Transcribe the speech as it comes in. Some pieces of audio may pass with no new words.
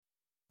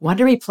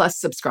Wondery Plus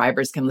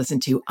subscribers can listen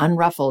to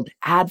Unruffled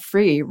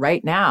ad-free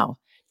right now.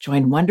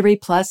 Join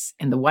Wondery Plus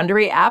in the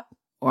Wondery app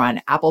or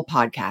on Apple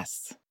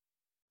Podcasts.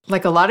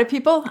 Like a lot of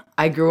people,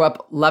 I grew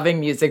up loving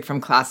music from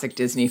classic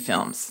Disney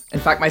films. In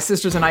fact, my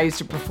sisters and I used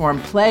to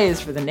perform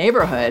plays for the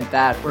neighborhood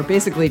that were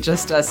basically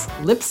just us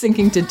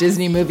lip-syncing to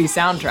Disney movie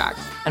soundtracks.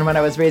 And when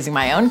I was raising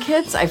my own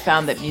kids, I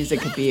found that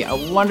music could be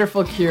a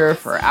wonderful cure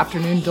for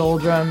afternoon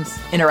doldrums,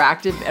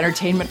 interactive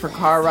entertainment for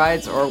car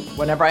rides, or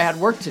whenever I had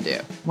work to do.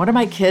 One of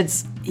my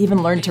kids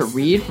even learned to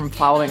read from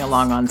following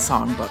along on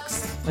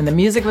songbooks. When the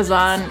music was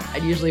on,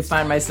 I'd usually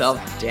find myself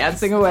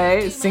dancing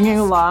away, singing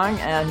along,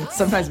 and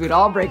sometimes we'd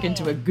all break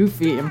into a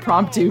goofy,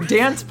 impromptu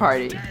dance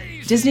party.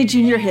 Disney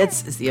Junior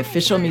Hits is the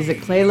official music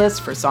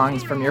playlist for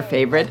songs from your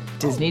favorite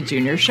Disney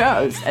Junior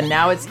shows, and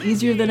now it's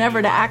easier than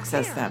ever to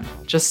access them.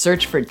 Just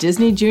search for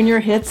Disney Junior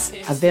Hits,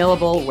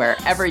 available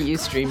wherever you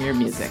stream your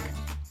music.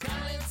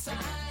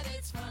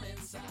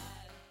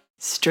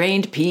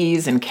 Strained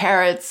peas and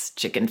carrots,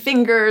 chicken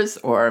fingers,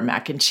 or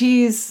mac and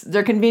cheese.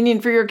 They're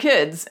convenient for your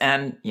kids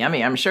and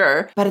yummy, I'm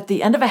sure. But at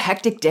the end of a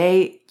hectic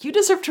day, you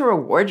deserve to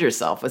reward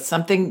yourself with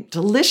something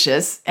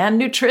delicious and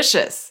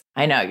nutritious.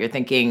 I know you're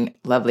thinking,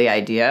 lovely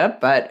idea,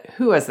 but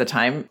who has the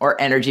time or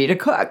energy to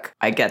cook?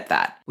 I get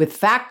that. With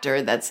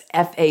Factor, that's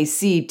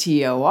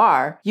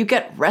Factor, you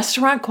get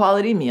restaurant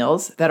quality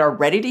meals that are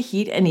ready to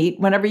heat and eat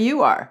whenever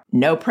you are.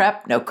 No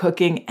prep, no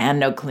cooking, and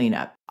no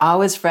cleanup.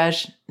 Always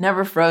fresh,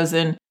 never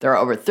frozen. There are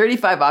over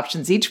 35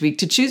 options each week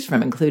to choose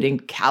from, including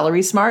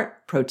Calorie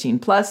Smart, Protein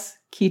Plus,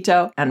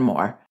 Keto, and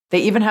more.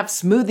 They even have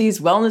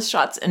smoothies, wellness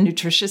shots, and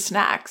nutritious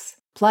snacks.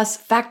 Plus,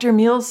 Factor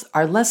meals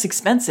are less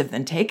expensive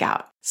than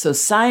takeout. So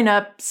sign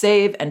up,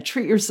 save, and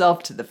treat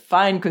yourself to the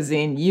fine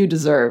cuisine you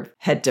deserve.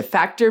 Head to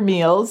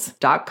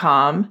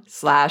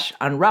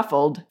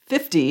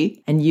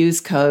factormeals.com/unruffled50 and use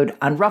code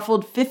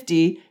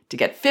unruffled50 to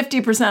get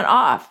 50%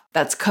 off.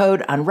 That's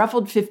code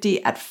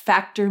unruffled50 at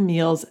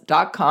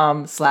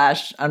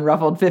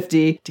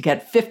factormeals.com/unruffled50 to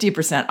get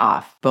 50%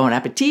 off. Bon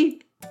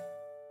appetit.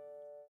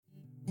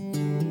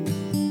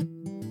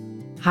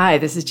 Hi,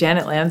 this is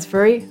Janet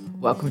Lansbury.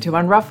 Welcome to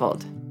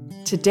Unruffled.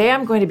 Today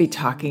I'm going to be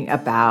talking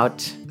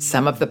about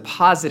some of the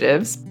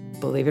positives,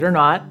 believe it or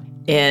not,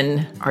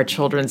 in our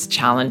children's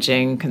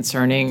challenging,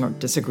 concerning, or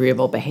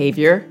disagreeable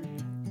behavior.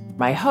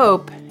 My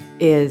hope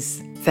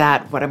is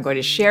that what I'm going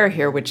to share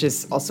here, which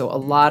is also a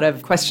lot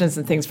of questions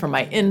and things from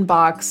my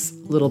inbox,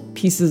 little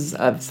pieces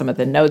of some of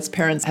the notes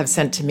parents have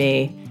sent to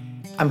me,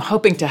 I'm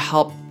hoping to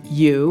help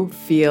you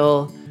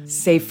feel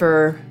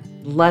safer,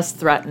 less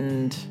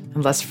threatened,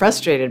 and less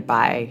frustrated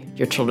by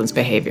your children's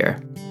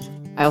behavior.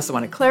 I also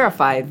want to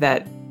clarify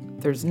that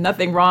there's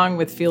nothing wrong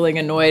with feeling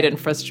annoyed and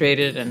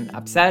frustrated and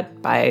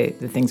upset by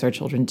the things our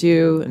children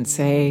do and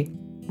say.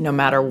 No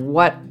matter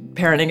what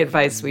parenting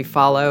advice we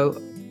follow,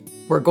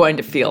 we're going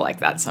to feel like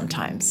that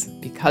sometimes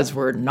because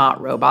we're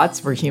not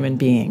robots, we're human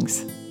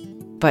beings.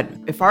 But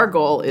if our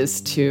goal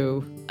is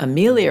to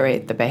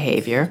ameliorate the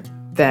behavior,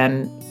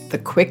 then the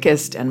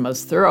quickest and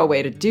most thorough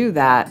way to do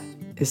that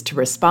is to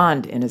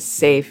respond in a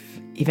safe,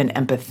 even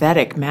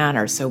empathetic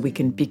manner so we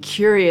can be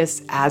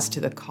curious as to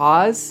the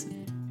cause,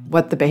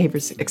 what the behavior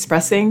is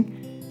expressing,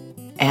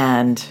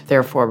 and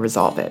therefore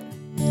resolve it.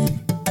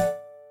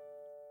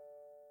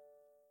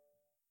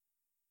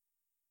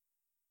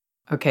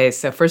 Okay,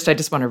 so first I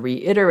just want to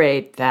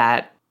reiterate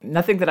that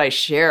nothing that I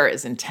share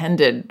is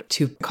intended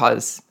to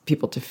cause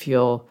people to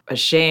feel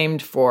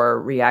ashamed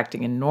for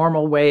reacting in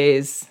normal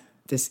ways.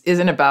 This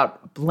isn't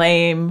about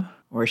blame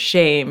or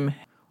shame.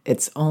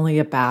 It's only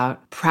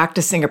about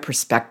practicing a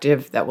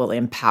perspective that will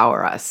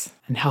empower us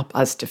and help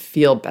us to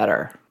feel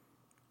better.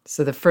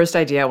 So the first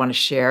idea I want to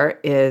share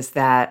is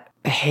that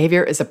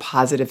behavior is a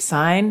positive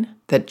sign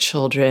that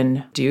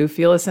children do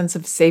feel a sense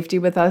of safety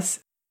with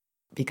us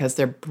because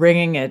they're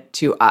bringing it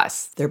to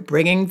us. They're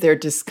bringing their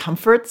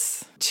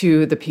discomforts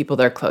to the people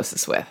they're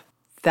closest with.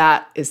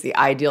 That is the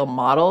ideal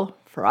model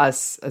for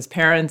us as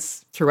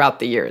parents throughout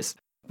the years.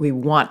 We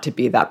want to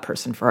be that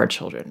person for our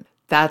children.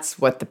 That's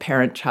what the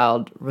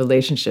parent-child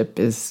relationship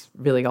is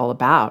really all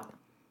about.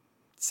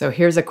 So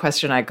here's a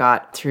question I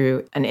got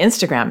through an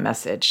Instagram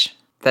message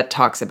that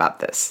talks about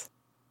this.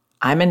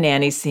 I'm a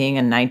nanny seeing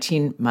a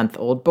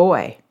 19-month-old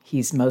boy.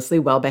 He's mostly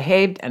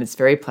well-behaved and it's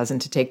very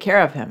pleasant to take care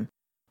of him.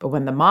 But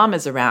when the mom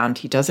is around,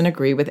 he doesn't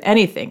agree with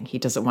anything. He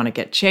doesn't want to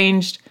get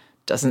changed,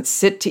 doesn't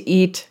sit to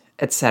eat,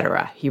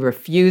 etc. He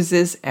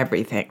refuses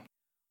everything.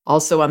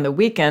 Also, on the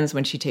weekends,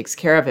 when she takes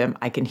care of him,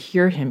 I can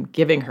hear him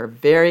giving her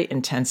very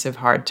intensive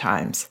hard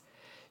times.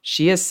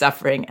 She is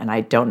suffering, and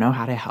I don't know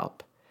how to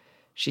help.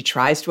 She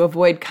tries to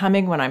avoid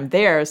coming when I'm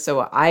there,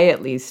 so I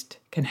at least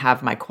can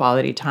have my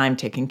quality time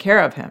taking care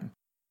of him.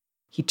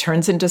 He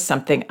turns into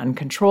something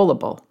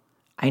uncontrollable.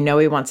 I know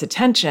he wants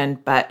attention,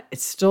 but it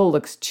still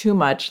looks too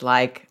much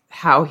like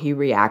how he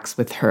reacts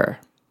with her.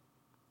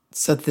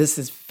 So this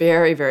is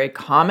very, very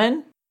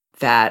common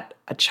that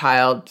a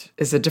child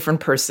is a different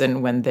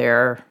person when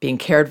they're being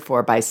cared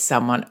for by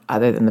someone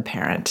other than the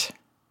parent.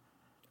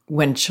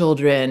 When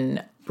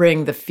children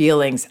bring the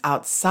feelings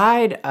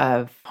outside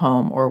of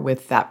home or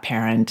with that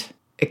parent,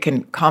 it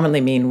can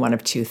commonly mean one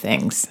of two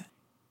things.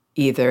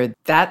 Either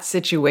that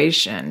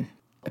situation,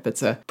 if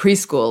it's a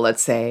preschool,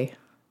 let's say,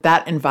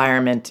 that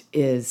environment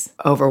is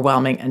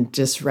overwhelming and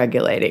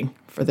dysregulating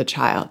for the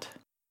child.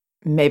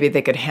 Maybe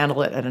they could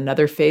handle it at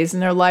another phase in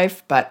their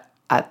life, but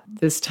at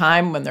this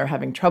time when they're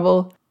having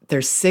trouble,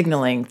 they're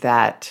signaling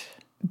that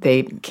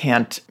they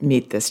can't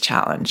meet this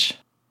challenge.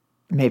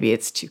 Maybe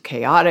it's too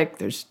chaotic,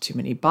 there's too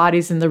many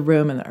bodies in the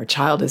room, and our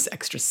child is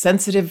extra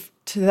sensitive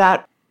to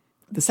that.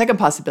 The second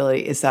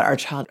possibility is that our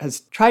child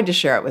has tried to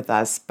share it with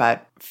us,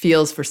 but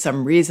feels for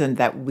some reason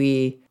that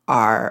we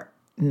are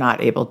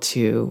not able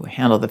to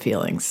handle the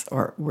feelings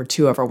or we're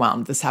too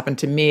overwhelmed. This happened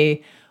to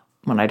me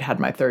when I'd had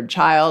my third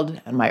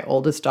child, and my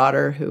oldest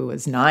daughter, who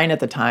was 9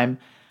 at the time,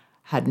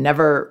 had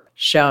never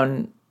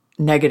shown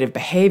negative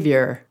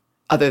behavior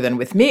other than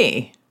with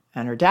me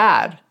and her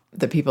dad,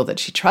 the people that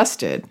she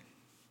trusted.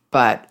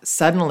 But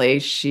suddenly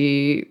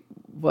she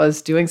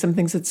was doing some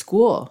things at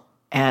school,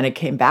 and it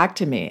came back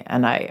to me,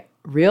 and I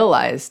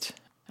realized,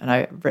 and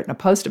I've written a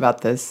post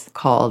about this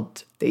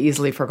called The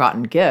Easily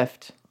Forgotten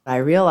Gift. I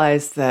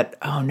realized that,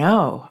 oh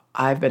no,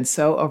 I've been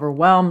so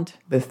overwhelmed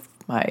with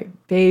my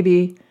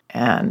baby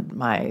and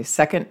my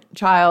second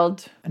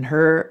child and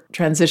her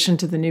transition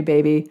to the new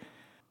baby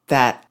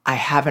that I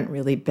haven't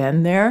really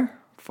been there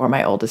for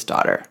my oldest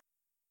daughter.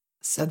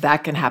 So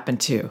that can happen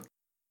too.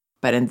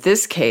 But in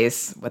this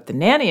case, what the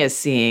nanny is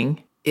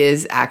seeing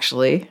is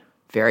actually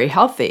very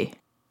healthy.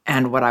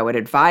 And what I would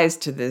advise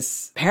to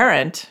this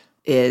parent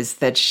is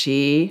that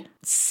she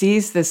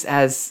sees this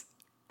as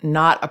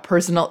not a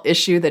personal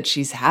issue that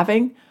she's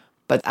having,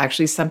 but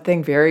actually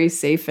something very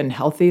safe and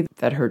healthy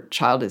that her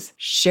child is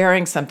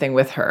sharing something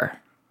with her.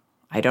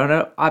 I don't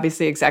know,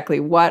 obviously, exactly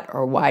what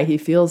or why he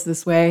feels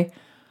this way,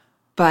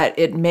 but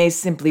it may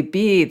simply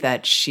be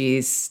that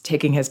she's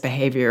taking his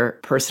behavior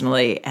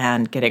personally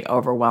and getting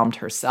overwhelmed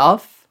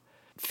herself,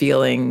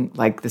 feeling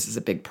like this is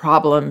a big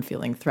problem,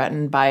 feeling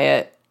threatened by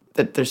it,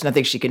 that there's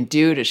nothing she can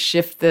do to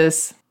shift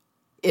this.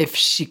 If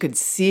she could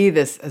see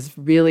this as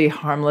really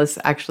harmless,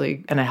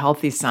 actually, and a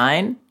healthy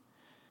sign,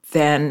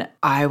 then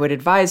I would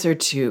advise her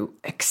to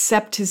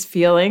accept his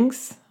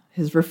feelings,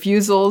 his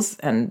refusals,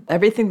 and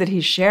everything that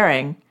he's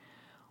sharing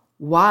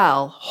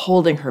while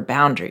holding her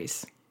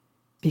boundaries.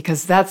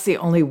 Because that's the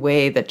only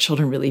way that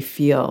children really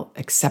feel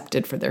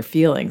accepted for their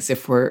feelings.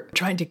 If we're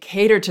trying to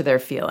cater to their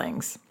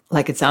feelings,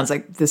 like it sounds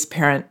like this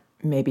parent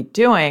may be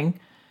doing,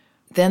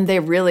 then they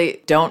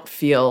really don't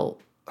feel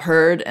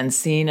heard and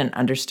seen and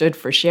understood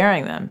for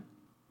sharing them,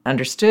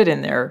 understood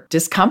in their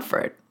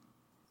discomfort.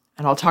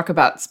 And I'll talk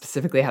about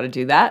specifically how to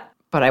do that.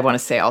 But I want to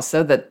say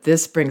also that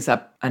this brings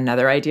up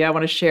another idea I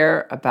want to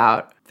share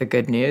about the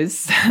good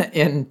news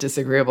in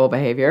disagreeable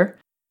behavior.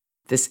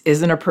 This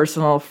isn't a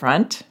personal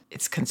affront.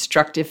 It's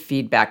constructive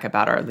feedback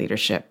about our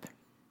leadership.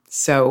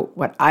 So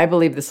what I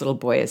believe this little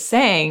boy is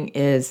saying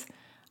is,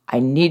 I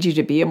need you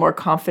to be a more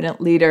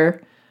confident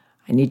leader.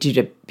 I need you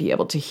to be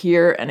able to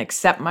hear and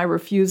accept my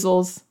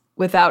refusals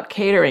without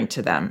catering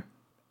to them,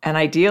 and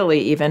ideally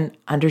even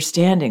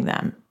understanding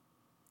them.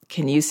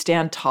 Can you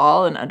stand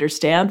tall and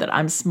understand that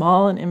I'm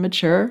small and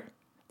immature,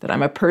 that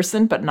I'm a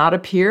person but not a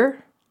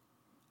peer?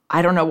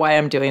 I don't know why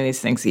I'm doing these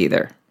things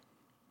either.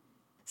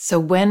 So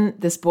when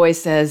this boy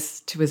says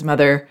to his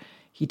mother,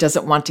 he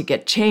doesn't want to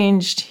get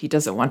changed, he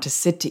doesn't want to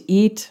sit to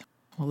eat,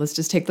 well, let's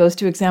just take those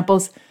two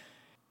examples.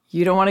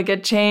 You don't want to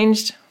get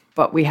changed,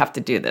 but we have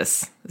to do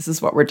this. This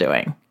is what we're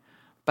doing.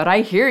 But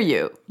I hear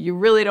you. You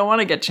really don't want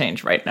to get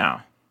changed right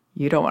now.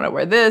 You don't want to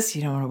wear this.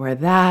 You don't want to wear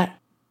that.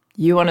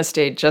 You want to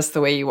stay just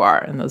the way you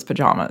are in those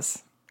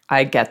pajamas.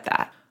 I get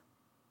that.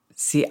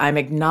 See, I'm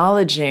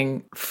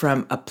acknowledging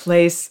from a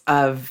place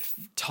of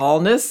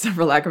tallness,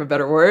 for lack of a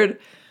better word,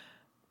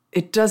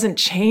 it doesn't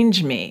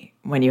change me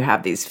when you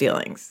have these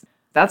feelings.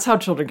 That's how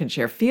children can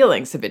share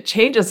feelings. If it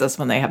changes us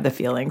when they have the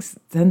feelings,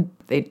 then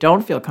they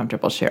don't feel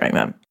comfortable sharing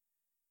them.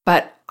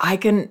 But I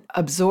can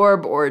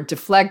absorb or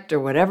deflect or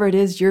whatever it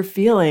is you're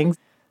feeling,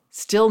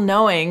 still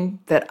knowing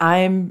that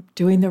I'm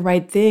doing the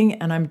right thing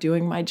and I'm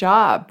doing my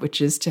job,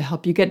 which is to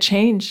help you get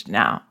changed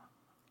now.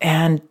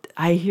 And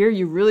I hear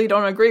you really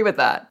don't agree with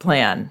that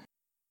plan.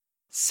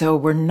 So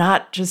we're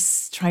not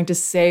just trying to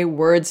say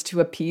words to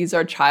appease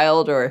our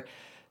child or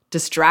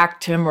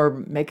distract him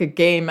or make a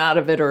game out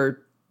of it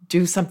or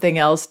do something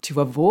else to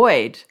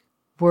avoid.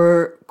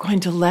 We're going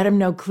to let him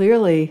know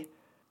clearly,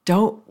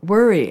 don't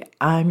worry,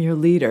 I'm your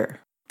leader.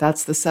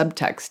 That's the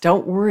subtext.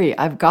 Don't worry,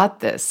 I've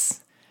got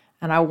this.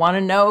 And I want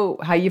to know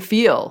how you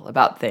feel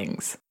about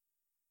things.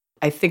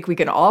 I think we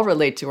can all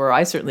relate to, or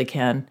I certainly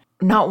can,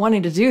 not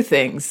wanting to do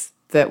things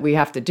that we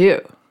have to do.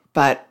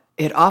 But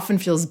it often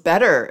feels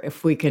better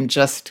if we can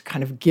just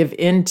kind of give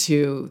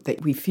into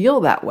that we feel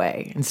that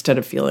way instead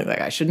of feeling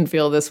like I shouldn't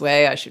feel this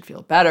way, I should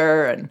feel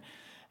better. And,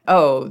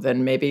 oh,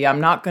 then maybe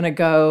I'm not going to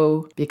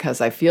go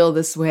because I feel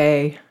this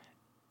way.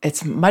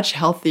 It's much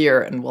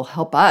healthier and will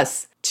help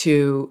us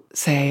to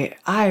say,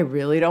 I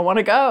really don't want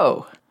to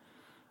go.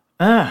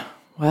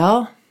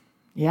 Well,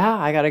 yeah,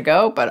 I got to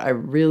go, but I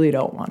really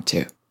don't want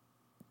to.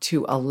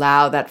 To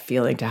allow that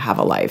feeling to have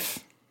a life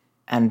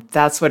And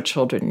that's what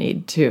children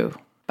need too.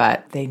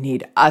 But they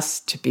need us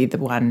to be the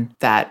one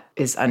that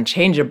is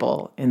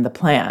unchangeable in the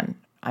plan.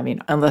 I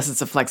mean, unless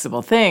it's a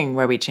flexible thing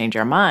where we change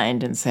our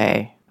mind and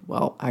say,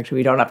 well, actually,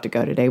 we don't have to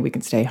go today. We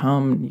can stay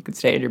home. You can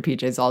stay in your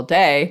PJs all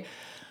day.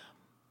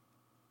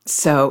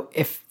 So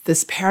if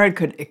this parent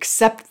could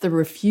accept the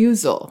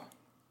refusal,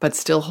 but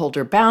still hold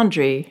her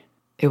boundary,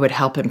 it would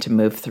help him to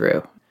move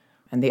through.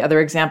 And the other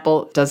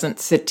example, doesn't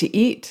sit to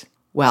eat.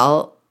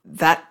 Well,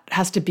 that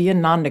has to be a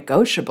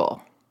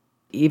non-negotiable.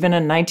 Even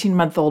a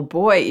 19-month-old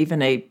boy,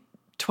 even a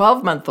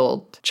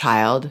 12-month-old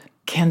child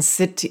can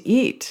sit to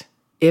eat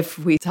if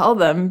we tell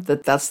them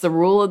that that's the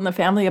rule in the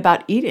family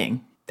about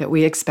eating, that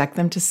we expect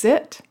them to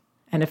sit.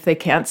 And if they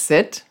can't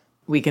sit,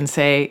 we can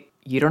say,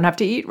 you don't have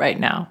to eat right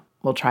now.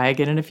 We'll try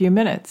again in a few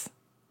minutes.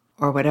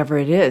 Or whatever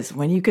it is.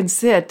 When you can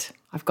sit,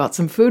 I've got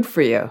some food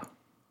for you.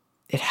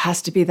 It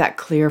has to be that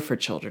clear for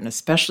children,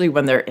 especially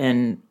when they're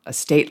in a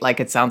state like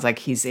it sounds like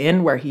he's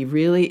in, where he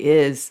really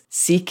is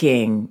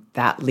seeking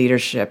that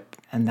leadership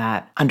and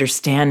that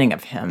understanding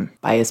of him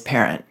by his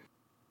parent.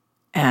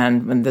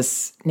 And when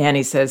this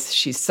nanny says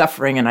she's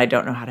suffering and I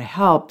don't know how to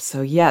help,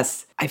 so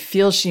yes, I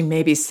feel she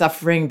may be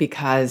suffering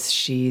because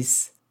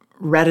she's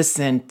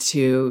reticent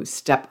to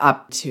step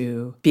up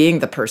to being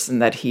the person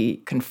that he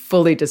can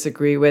fully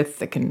disagree with,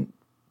 that can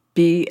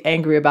be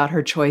angry about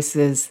her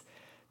choices,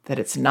 that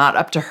it's not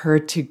up to her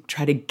to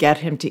try to get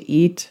him to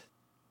eat.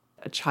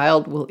 A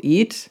child will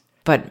eat,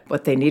 but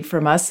what they need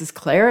from us is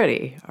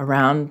clarity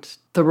around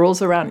the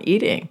rules around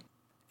eating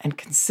and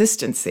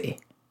consistency,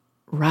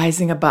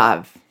 rising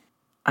above.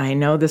 I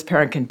know this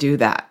parent can do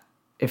that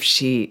if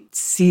she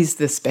sees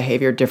this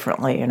behavior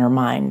differently in her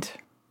mind,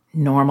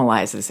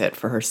 normalizes it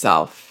for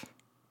herself.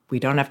 We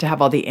don't have to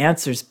have all the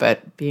answers,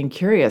 but being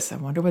curious, I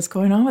wonder what's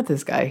going on with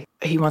this guy.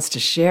 He wants to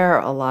share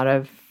a lot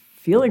of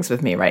feelings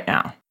with me right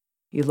now.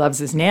 He loves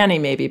his nanny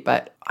maybe,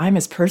 but I'm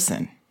his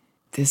person.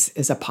 This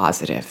is a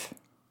positive.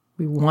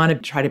 We want to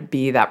try to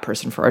be that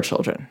person for our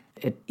children.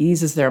 It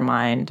eases their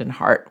mind and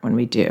heart when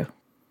we do.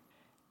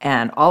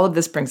 And all of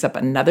this brings up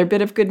another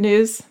bit of good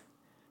news.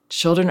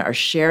 Children are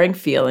sharing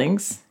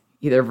feelings,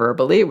 either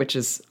verbally, which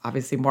is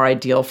obviously more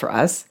ideal for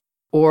us,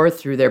 or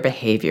through their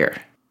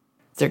behavior.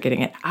 They're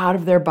getting it out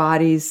of their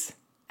bodies.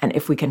 And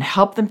if we can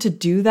help them to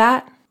do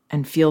that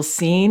and feel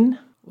seen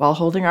while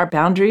holding our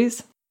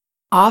boundaries,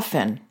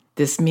 often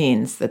this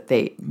means that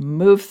they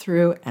move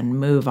through and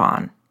move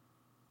on.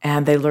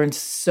 And they learn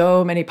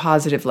so many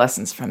positive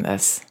lessons from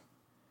this,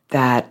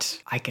 that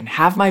I can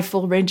have my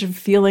full range of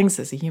feelings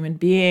as a human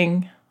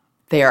being.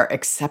 They are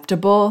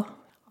acceptable.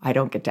 I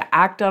don't get to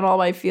act on all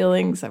my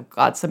feelings. I've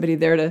got somebody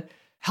there to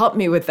help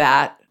me with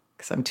that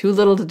because I'm too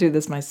little to do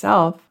this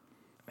myself.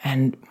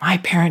 And my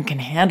parent can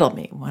handle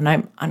me when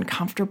I'm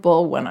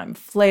uncomfortable, when I'm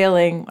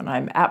flailing, when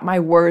I'm at my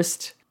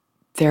worst.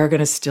 They're going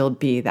to still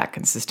be that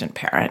consistent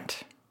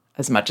parent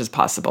as much as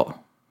possible,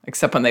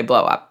 except when they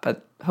blow up.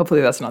 But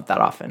hopefully that's not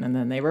that often. And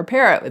then they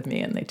repair it with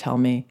me and they tell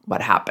me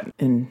what happened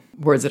in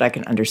words that I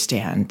can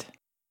understand.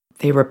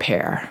 They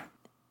repair.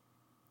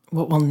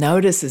 What we'll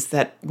notice is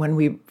that when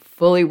we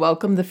fully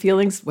welcome the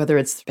feelings, whether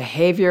it's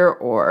behavior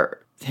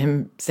or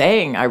him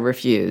saying, I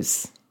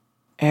refuse,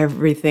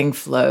 everything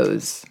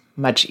flows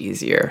much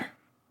easier.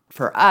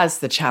 For us,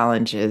 the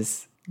challenge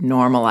is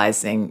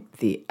normalizing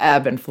the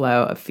ebb and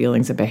flow of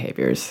feelings and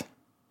behaviors.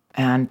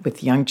 And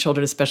with young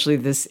children, especially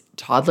this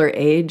toddler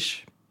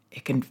age,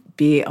 it can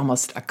be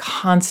almost a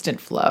constant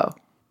flow.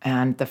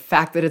 And the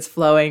fact that it's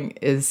flowing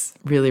is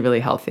really, really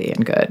healthy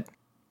and good.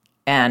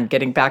 And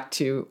getting back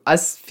to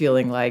us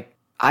feeling like,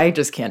 I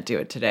just can't do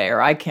it today,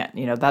 or I can't,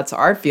 that's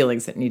our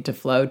feelings that need to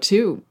flow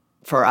too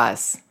for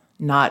us.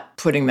 Not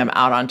putting them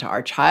out onto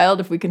our child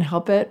if we can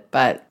help it,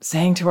 but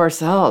saying to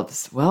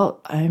ourselves, well,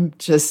 I'm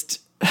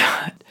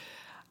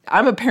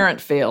a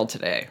parent fail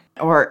today.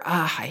 Or,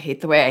 I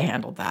hate the way I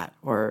handled that.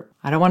 Or,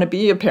 I don't want to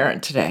be a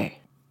parent today.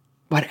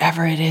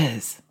 Whatever it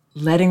is,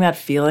 letting that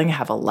feeling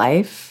have a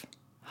life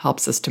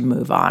helps us to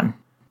move on,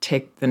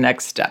 take the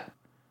next step.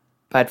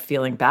 But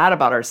feeling bad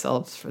about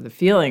ourselves for the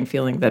feeling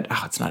that,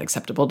 it's not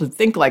acceptable to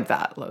think like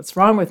that. What's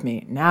wrong with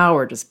me? Now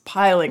we're just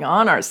piling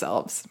on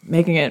ourselves,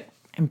 making it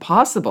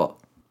impossible.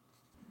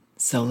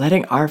 So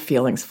letting our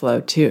feelings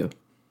flow too.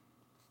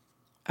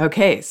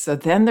 Okay, so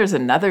then there's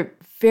another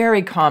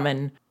very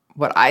common,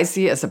 what I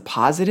see as a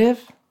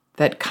positive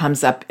that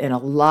comes up in a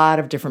lot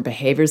of different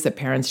behaviors that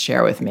parents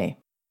share with me.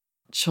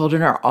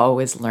 Children are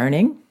always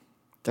learning.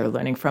 They're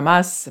learning from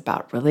us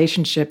about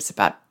relationships,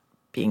 about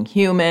being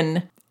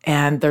human,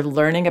 and they're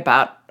learning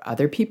about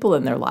other people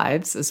in their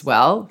lives as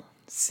well,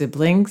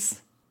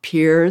 siblings,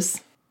 peers.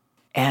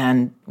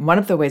 And one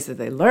of the ways that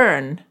they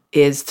learn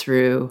is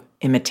through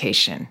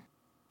imitation.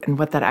 And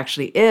what that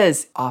actually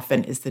is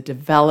often is the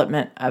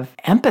development of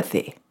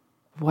empathy.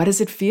 What does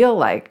it feel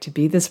like to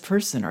be this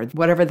person? Or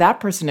whatever that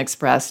person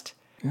expressed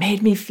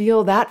made me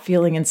feel that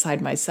feeling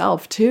inside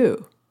myself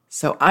too.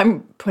 So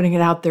I'm putting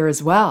it out there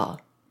as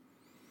well.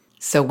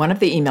 So one of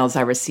the emails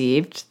I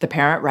received, the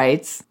parent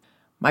writes,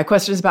 my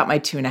question is about my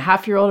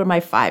 2.5-year-old and my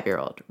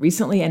 5-year-old.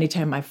 Recently,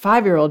 anytime my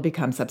 5-year-old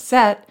becomes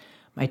upset,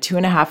 my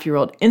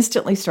 2.5-year-old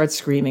instantly starts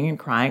screaming and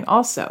crying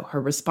also.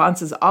 Her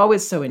response is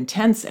always so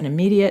intense and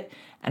immediate,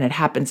 and it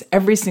happens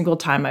every single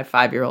time my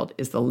 5-year-old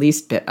is the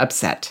least bit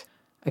upset.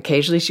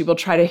 Occasionally, she will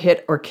try to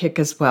hit or kick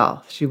as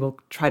well. She will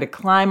try to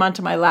climb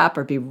onto my lap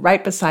or be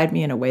right beside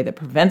me in a way that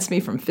prevents me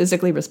from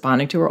physically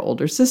responding to her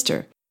older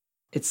sister.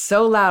 It's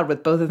so loud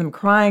with both of them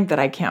crying that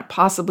I can't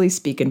possibly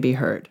speak and be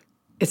heard.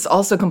 It's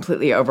also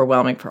completely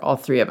overwhelming for all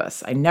three of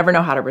us. I never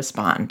know how to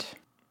respond.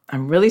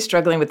 I'm really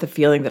struggling with the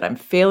feeling that I'm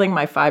failing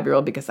my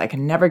 5-year-old because I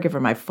can never give her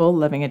my full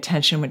loving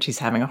attention when she's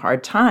having a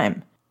hard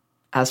time.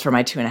 As for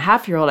my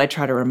 2.5-year-old, I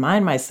try to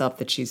remind myself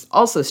that she's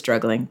also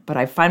struggling, but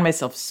I find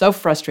myself so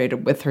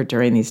frustrated with her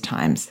during these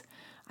times.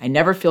 I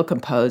never feel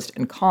composed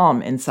and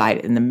calm inside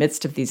in the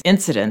midst of these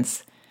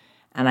incidents,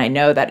 and I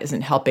know that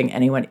isn't helping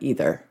anyone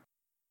either.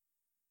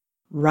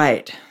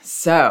 Right,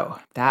 so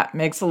that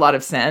makes a lot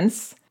of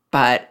sense,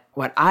 but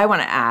what I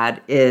want to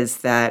add is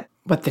that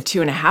what the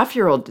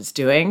 2.5-year-old is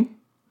doing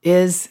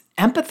is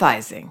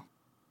empathizing.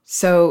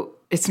 So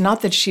it's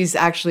not that she's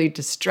actually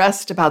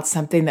distressed about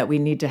something that we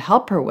need to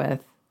help her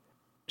with.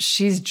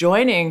 She's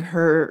joining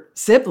her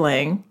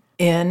sibling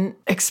in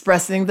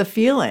expressing the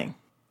feeling.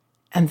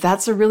 And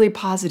that's a really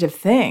positive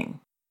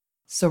thing.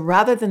 So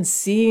rather than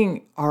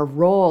seeing our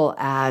role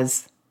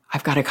as,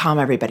 I've got to calm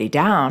everybody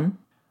down,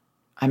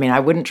 I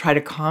wouldn't try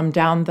to calm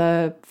down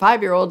the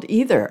 5-year-old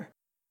either.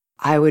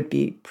 I would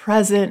be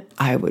present,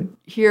 I would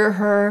hear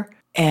her,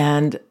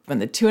 and when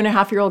the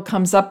 2.5-year-old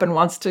comes up and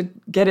wants to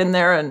get in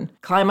there and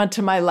climb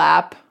onto my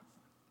lap,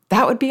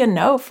 that would be a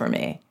no for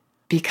me,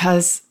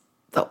 because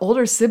the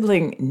older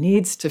sibling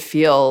needs to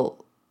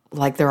feel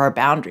like there are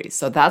boundaries.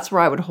 So that's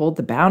where I would hold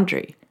the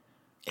boundary,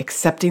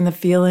 accepting the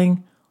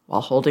feeling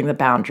while holding the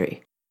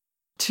boundary.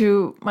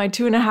 To my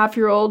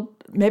 2.5-year-old,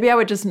 maybe I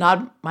would just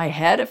nod my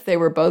head if they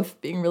were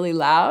both being really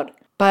loud,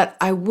 but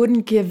I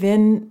wouldn't give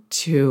in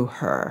to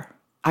her.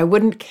 I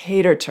wouldn't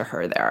cater to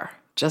her there,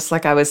 just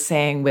like I was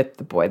saying with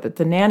the boy that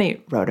the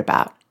nanny wrote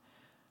about.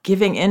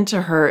 Giving in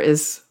to her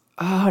is,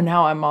 oh,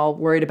 now I'm all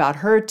worried about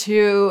her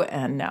too,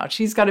 and now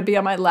she's got to be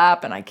on my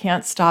lap and I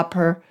can't stop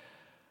her.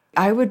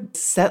 I would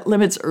set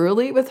limits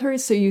early with her,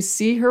 so you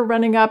see her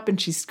running up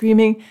and she's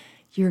screaming.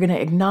 You're going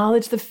to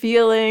acknowledge the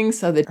feeling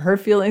so that her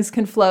feelings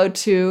can flow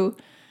too,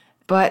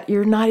 but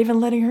you're not even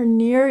letting her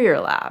near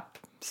your lap,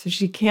 so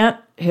she can't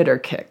hit or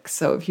kick.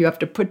 So if you have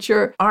to put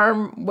your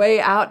arm way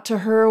out to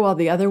her while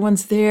the other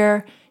one's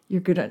there, you're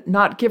going to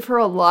not give her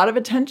a lot of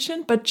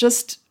attention, but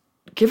just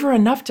give her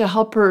enough to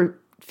help her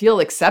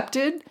feel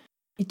accepted.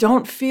 You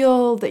don't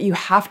feel that you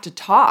have to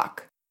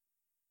talk.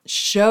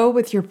 Show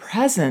with your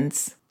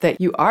presence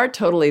that you are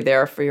totally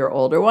there for your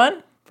older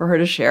one, for her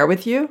to share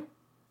with you.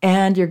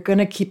 And you're going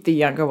to keep the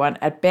younger one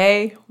at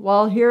bay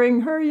while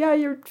hearing her, yeah,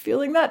 you're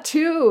feeling that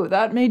too.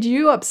 That made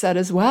you upset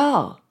as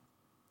well.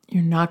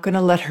 You're not going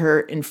to let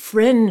her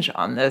infringe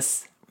on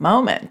this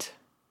moment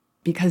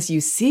because you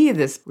see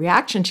this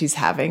reaction she's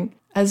having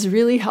as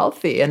really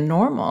healthy and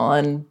normal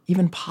and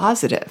even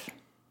positive.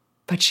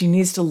 But she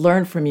needs to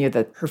learn from you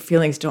that her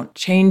feelings don't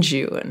change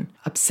you and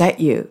upset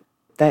you,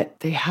 that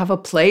they have a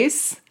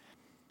place,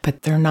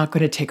 but they're not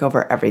going to take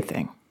over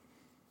everything.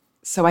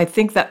 So I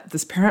think that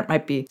this parent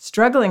might be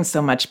struggling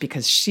so much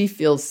because she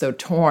feels so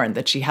torn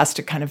that she has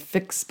to kind of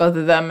fix both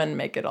of them and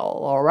make it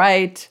all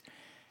right.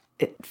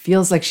 It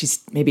feels like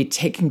she's maybe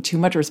taking too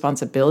much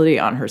responsibility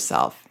on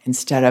herself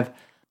instead of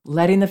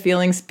letting the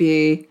feelings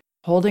be,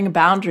 holding a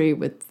boundary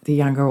with the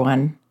younger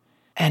one,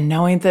 and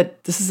knowing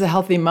that this is a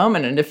healthy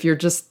moment. And if you're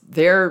just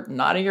there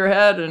nodding your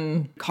head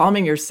and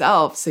calming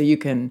yourself so you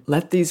can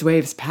let these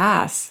waves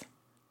pass,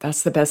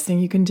 that's the best thing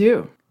you can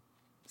do.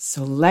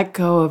 So let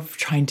go of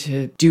trying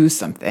to do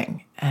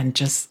something and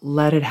just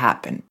let it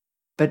happen.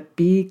 But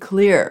be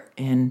clear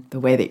in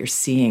the way that you're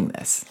seeing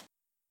this.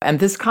 And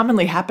this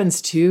commonly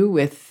happens too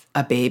with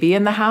a baby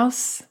in the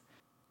house.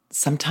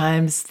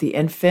 Sometimes the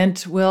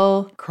infant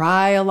will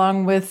cry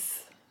along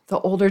with the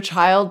older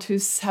child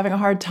who's having a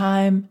hard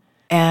time.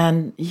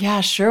 And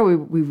yeah, sure,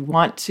 we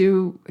want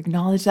to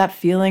acknowledge that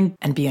feeling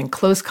and be in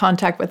close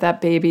contact with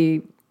that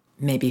baby,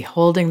 maybe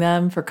holding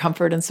them for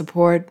comfort and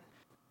support.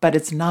 But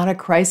it's not a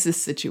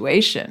crisis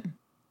situation.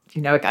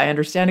 I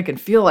understand it can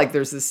feel like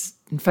there's this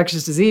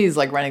infectious disease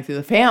like running through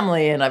the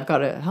family and I've got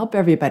to help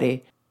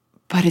everybody.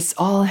 But it's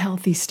all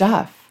healthy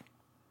stuff.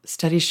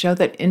 Studies show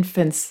that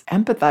infants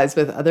empathize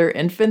with other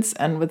infants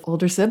and with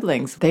older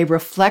siblings. They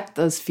reflect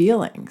those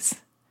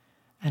feelings.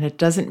 And it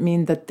doesn't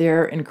mean that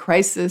they're in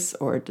crisis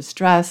or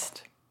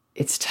distressed.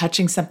 It's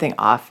touching something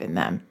off in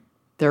them.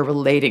 They're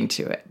relating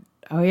to it.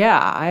 Oh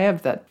yeah, I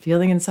have that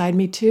feeling inside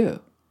me too.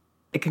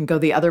 It can go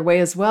the other way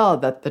as well,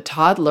 that the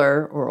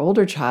toddler or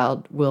older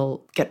child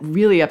will get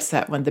really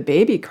upset when the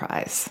baby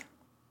cries.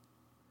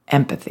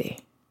 Empathy.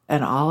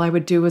 And all I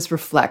would do is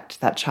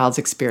reflect that child's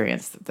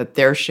experience that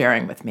they're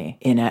sharing with me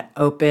in an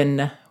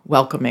open,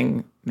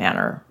 welcoming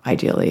manner,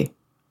 ideally.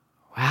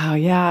 Wow,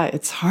 yeah,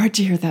 it's hard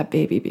to hear that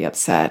baby be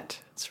upset.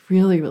 It's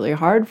really, really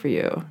hard for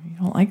you. You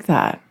don't like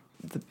that.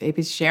 The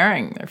baby's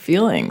sharing their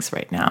feelings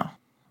right now.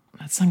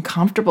 That's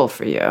uncomfortable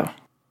for you.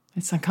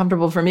 It's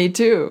uncomfortable for me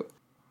too.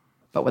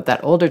 but what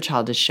that older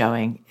child is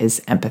showing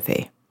is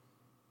empathy.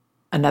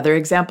 Another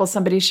example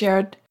somebody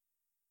shared: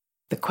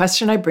 the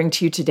question I bring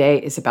to you today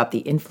is about the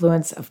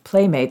influence of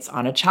playmates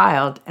on a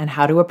child and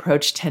how to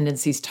approach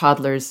tendencies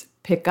toddlers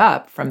pick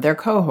up from their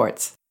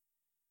cohorts.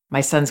 My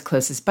son's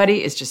closest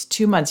buddy is just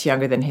 2 months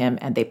younger than him,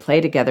 and they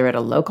play together at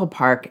a local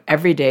park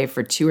every day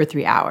for 2 or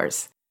 3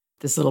 hours.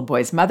 This little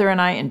boy's mother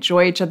and I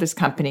enjoy each other's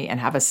company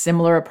and have a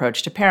similar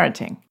approach to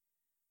parenting.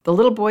 The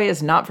little boy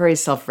is not very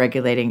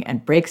self-regulating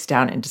and breaks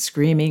down into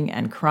screaming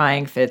and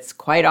crying fits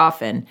quite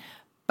often,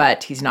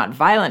 but he's not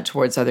violent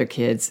towards other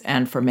kids,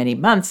 and for many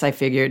months I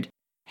figured,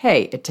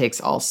 hey, it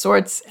takes all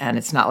sorts, and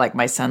it's not like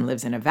my son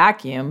lives in a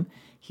vacuum.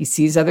 He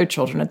sees other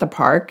children at the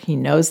park. He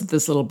knows that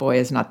this little boy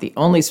is not the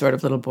only sort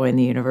of little boy in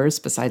the universe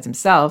besides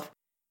himself,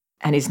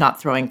 and he's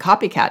not throwing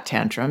copycat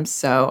tantrums,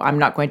 so I'm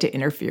not going to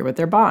interfere with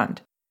their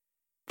bond.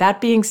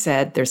 That being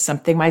said, there's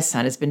something my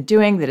son has been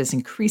doing that is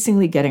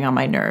increasingly getting on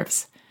my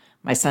nerves.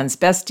 My son's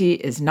bestie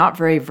is not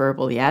very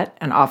verbal yet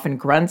and often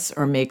grunts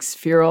or makes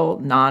feral,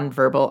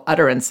 non-verbal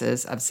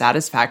utterances of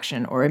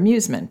satisfaction or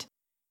amusement.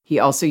 He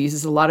also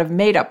uses a lot of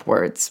made-up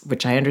words,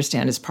 which I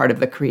understand is part of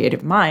the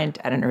creative mind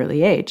at an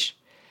early age.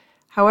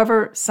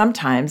 However,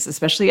 sometimes,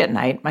 especially at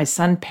night, my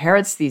son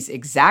parrots these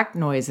exact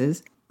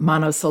noises,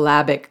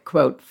 monosyllabic,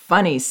 quote,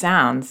 funny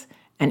sounds,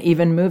 and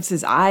even moves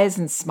his eyes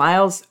and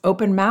smiles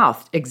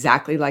open-mouthed,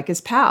 exactly like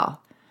his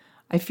pal.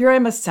 I fear I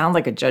must sound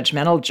like a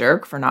judgmental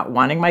jerk for not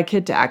wanting my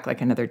kid to act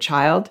like another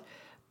child,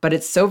 but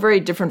it's so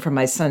very different from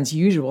my son's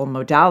usual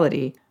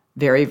modality,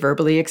 very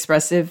verbally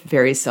expressive,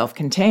 very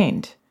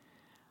self-contained.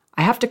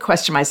 I have to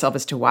question myself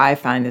as to why I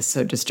find this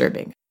so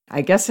disturbing.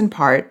 I guess in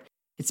part,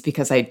 it's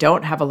because I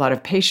don't have a lot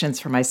of patience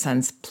for my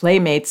son's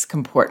playmates'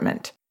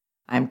 comportment.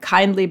 I'm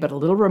kindly but a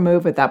little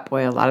removed with that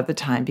boy a lot of the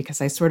time because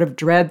I sort of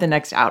dread the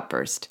next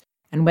outburst.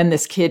 And when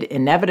this kid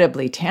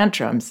inevitably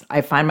tantrums,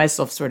 I find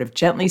myself sort of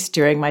gently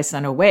steering my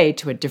son away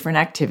to a different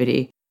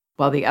activity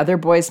while the other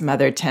boy's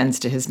mother tends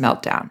to his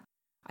meltdown.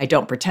 I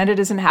don't pretend it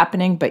isn't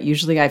happening, but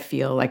usually I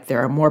feel like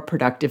there are more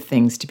productive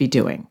things to be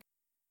doing.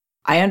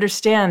 I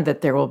understand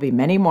that there will be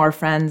many more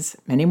friends,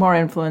 many more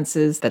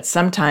influences, that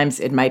sometimes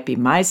it might be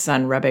my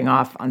son rubbing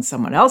off on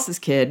someone else's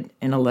kid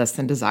in a less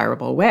than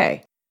desirable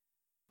way.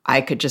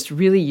 I could just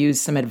really use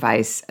some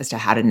advice as to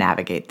how to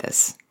navigate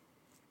this.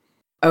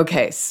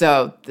 Okay,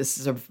 so this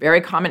is a very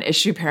common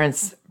issue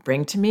parents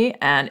bring to me,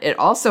 and it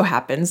also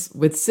happens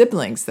with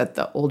siblings, that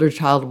the older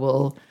child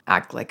will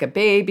act like a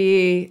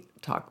baby,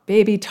 talk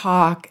baby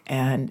talk,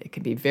 and it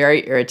can be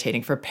very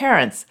irritating for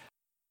parents,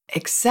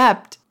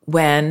 except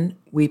when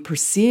we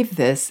perceive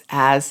this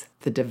as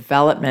the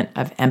development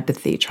of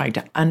empathy, trying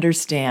to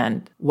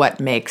understand what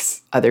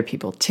makes other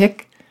people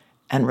tick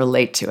and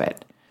relate to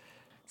it.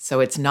 So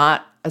it's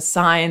not a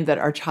sign that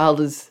our child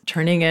is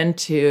turning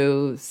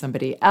into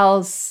somebody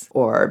else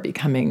or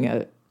becoming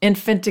an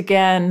infant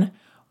again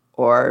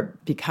or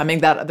becoming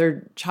that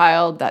other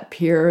child, that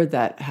peer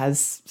that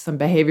has some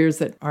behaviors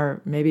that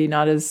are maybe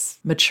not as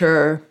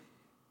mature.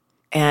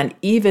 And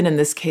even in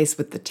this case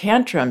with the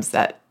tantrums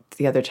that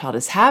the other child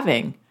is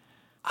having,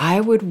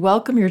 I would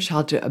welcome your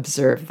child to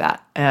observe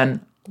that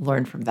and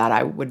learn from that.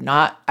 I would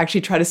not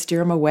actually try to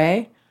steer him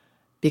away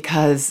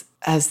because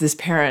as this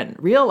parent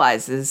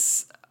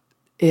realizes,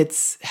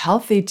 it's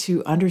healthy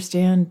to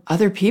understand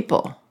other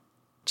people.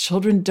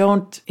 Children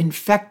don't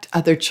infect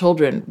other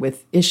children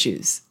with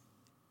issues.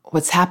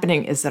 What's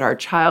happening is that our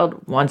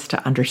child wants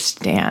to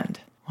understand,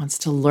 wants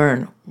to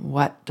learn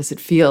what does it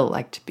feel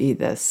like to be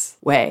this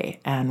way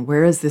and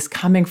where is this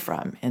coming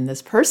from in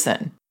this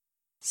person.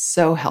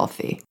 So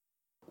healthy.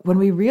 When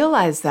we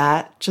realize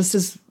that, just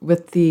as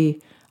with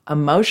the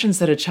emotions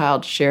that a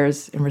child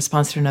shares in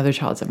response to another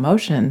child's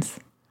emotions,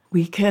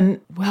 we can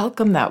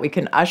welcome that. We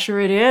can usher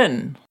it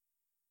in.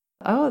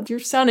 Oh, you're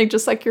sounding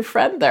just like your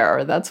friend there,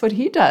 or that's what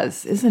he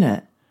does, isn't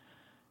it?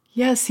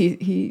 Yes,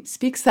 he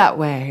speaks that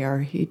way, or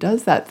he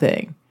does that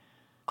thing.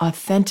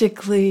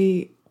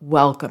 Authentically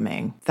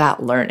welcoming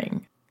that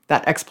learning,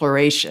 that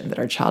exploration that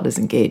our child is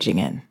engaging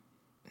in.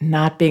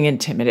 Not being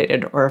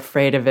intimidated or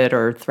afraid of it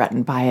or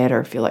threatened by it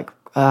or feel like,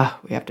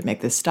 we have to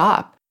make this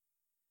stop.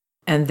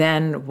 And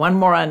then one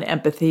more on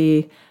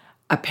empathy.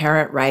 A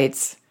parent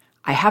writes,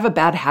 I have a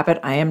bad habit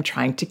I am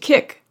trying to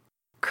kick,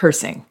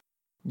 cursing.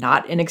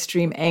 Not in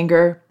extreme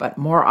anger, but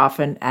more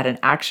often at an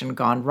action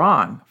gone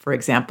wrong. For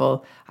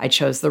example, I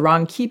chose the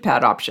wrong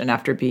keypad option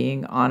after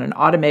being on an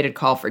automated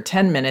call for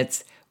 10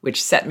 minutes,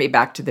 which set me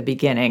back to the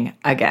beginning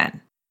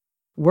again.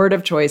 Word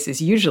of choice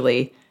is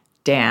usually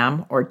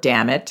damn or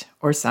damn it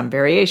or some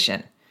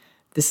variation.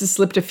 This has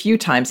slipped a few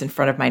times in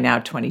front of my now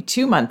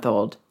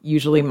 22-month-old,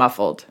 usually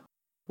muffled.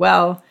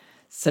 Well,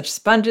 such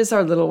sponges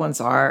our little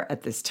ones are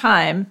at this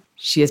time,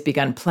 she has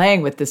begun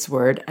playing with this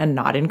word and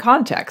not in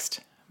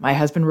context. My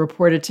husband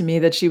reported to me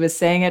that she was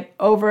saying it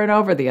over and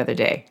over the other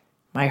day.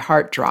 My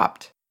heart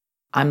dropped.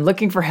 I'm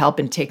looking for help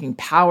in taking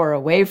power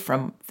away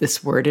from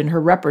this word in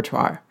her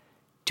repertoire.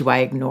 Do I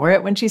ignore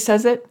it when she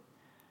says it?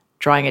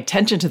 Drawing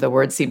attention to the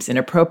word seems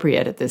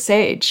inappropriate at this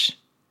age.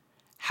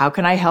 How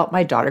can I help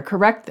my daughter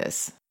correct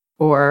this?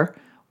 Or,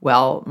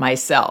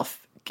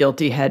 myself,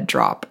 guilty head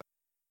drop.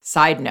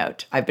 Side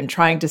note, I've been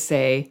trying to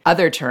say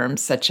other terms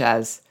such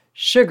as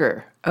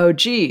sugar, oh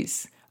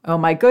geez, oh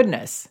my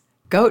goodness,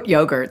 goat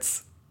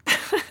yogurts.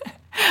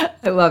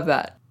 I love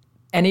that.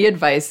 Any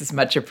advice is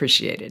much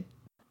appreciated.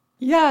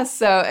 Yeah,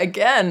 so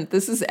again,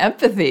 this is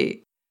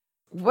empathy.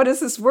 What is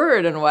this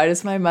word and why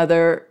does my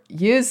mother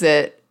use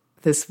it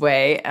this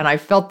way? And I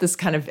felt this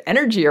kind of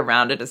energy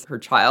around it as her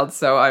child.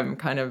 So I'm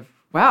kind of,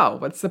 wow,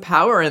 what's the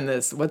power in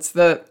this? What's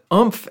the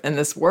oomph in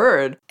this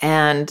word?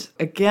 And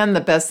again, the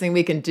best thing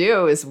we can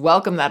do is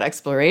welcome that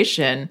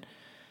exploration,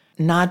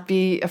 not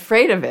be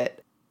afraid of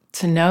it,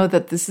 to know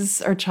that this is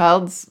our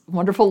child's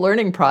wonderful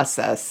learning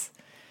process.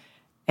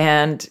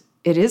 And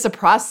it is a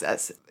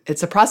process.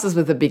 It's a process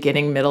with a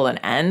beginning, middle, and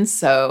end.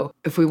 So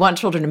if we want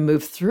children to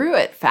move through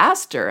it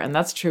faster, and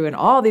that's true in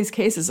all these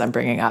cases I'm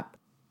bringing up,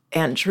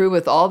 and true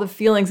with all the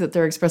feelings that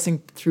they're expressing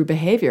through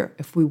behavior,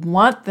 if we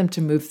want them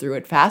to move through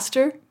it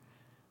faster,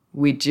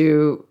 we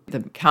do the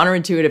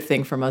counterintuitive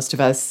thing for most of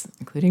us,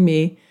 including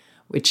me,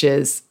 which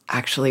is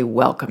actually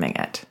welcoming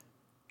it.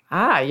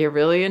 You're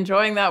really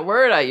enjoying that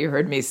word, you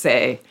heard me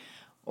say.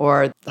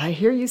 Or I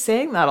hear you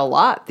saying that a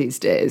lot these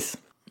days.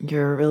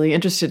 You're really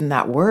interested in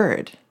that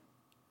word.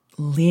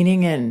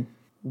 Leaning in,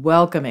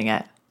 welcoming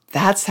it.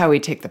 That's how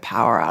we take the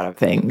power out of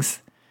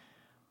things.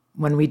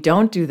 When we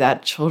don't do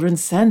that, children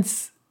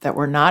sense that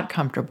we're not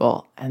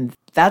comfortable. And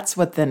that's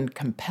what then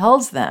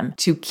compels them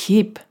to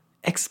keep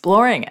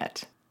exploring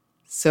it.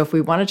 So if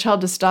we want a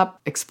child to stop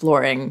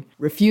exploring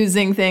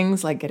refusing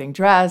things like getting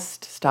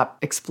dressed, stop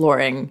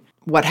exploring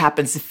what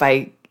happens if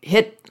I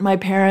hit my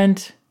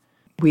parent,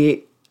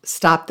 we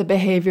stop the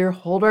behavior,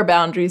 hold our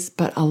boundaries,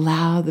 but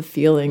allow the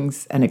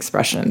feelings and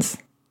expressions.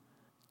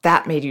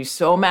 That made you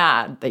so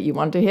mad that you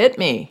wanted to hit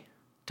me.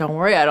 Don't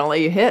worry, I don't let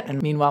you hit.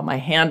 And meanwhile, my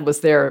hand was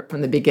there from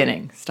the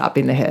beginning,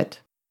 stopping the hit.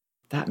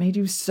 That made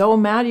you so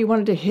mad you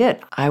wanted to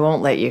hit. I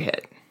won't let you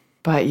hit.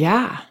 But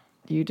yeah,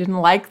 you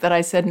didn't like that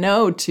I said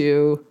no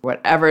to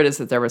whatever it is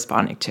that they're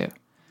responding to.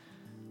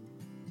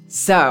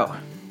 So,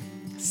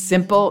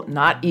 simple,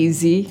 not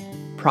easy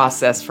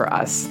process for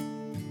us.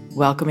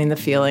 Welcoming the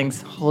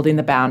feelings, holding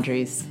the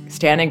boundaries,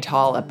 standing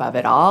tall above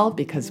it all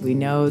because we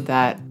know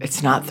that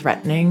it's not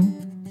threatening.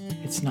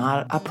 It's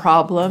not a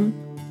problem.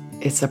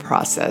 It's a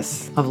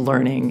process of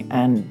learning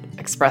and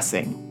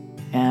expressing.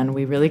 And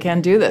we really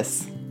can do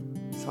this.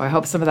 So I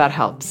hope some of that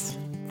helps.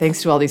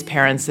 Thanks to all these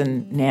parents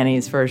and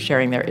nannies for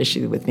sharing their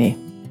issue with me.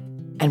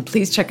 And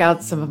please check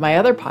out some of my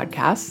other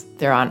podcasts.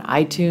 They're on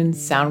iTunes,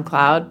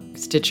 SoundCloud,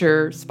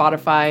 Stitcher,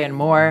 Spotify, and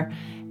more.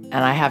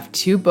 And I have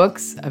 2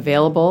 books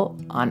available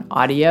on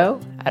audio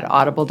at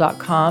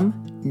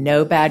audible.com,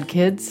 No Bad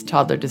Kids,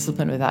 Toddler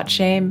Discipline Without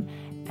Shame,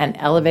 and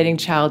Elevating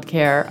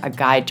Childcare, A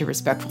Guide to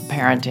Respectful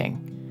Parenting.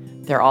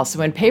 They're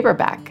also in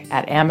paperback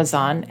at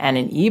Amazon and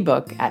an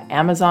ebook at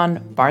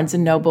Amazon, Barnes &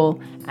 Noble,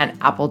 and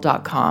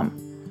Apple.com.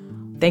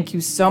 Thank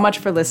you so much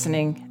for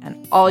listening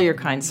and all your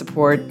kind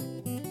support.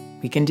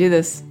 We can do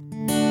this.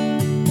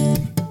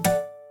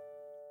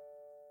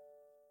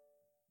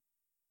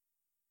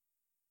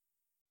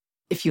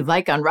 If you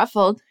like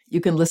Unruffled,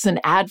 you can listen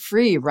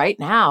ad-free right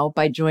now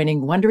by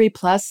joining Wondery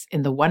Plus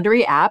in the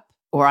Wondery app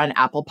or on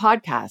Apple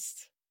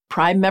Podcasts.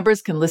 Prime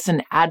members can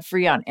listen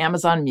ad-free on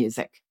Amazon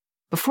Music.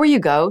 Before you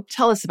go,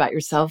 tell us about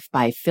yourself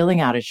by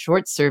filling out a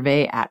short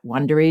survey at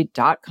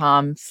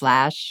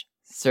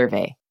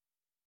Wondery.com/survey.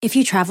 If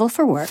you travel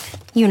for work,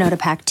 you know to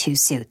pack 2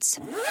 suits.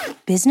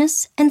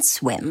 Business and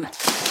swim.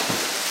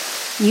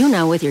 You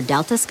know with your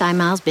Delta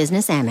SkyMiles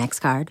Business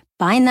Amex card,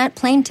 buying that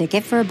plane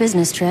ticket for a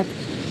business trip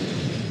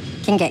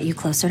can get you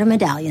closer to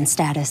medallion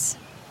status.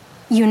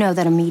 You know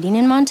that a meeting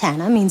in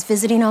Montana means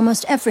visiting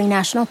almost every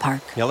national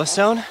park.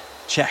 Yellowstone?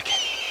 Check.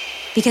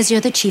 Because you're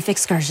the chief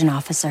excursion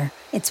officer.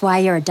 It's why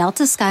you're a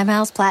Delta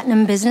SkyMiles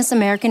Platinum Business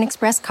American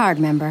Express card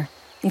member.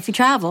 If you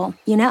travel,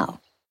 you know.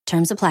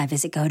 Terms apply.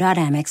 Visit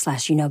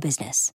go.amex/you-know-business.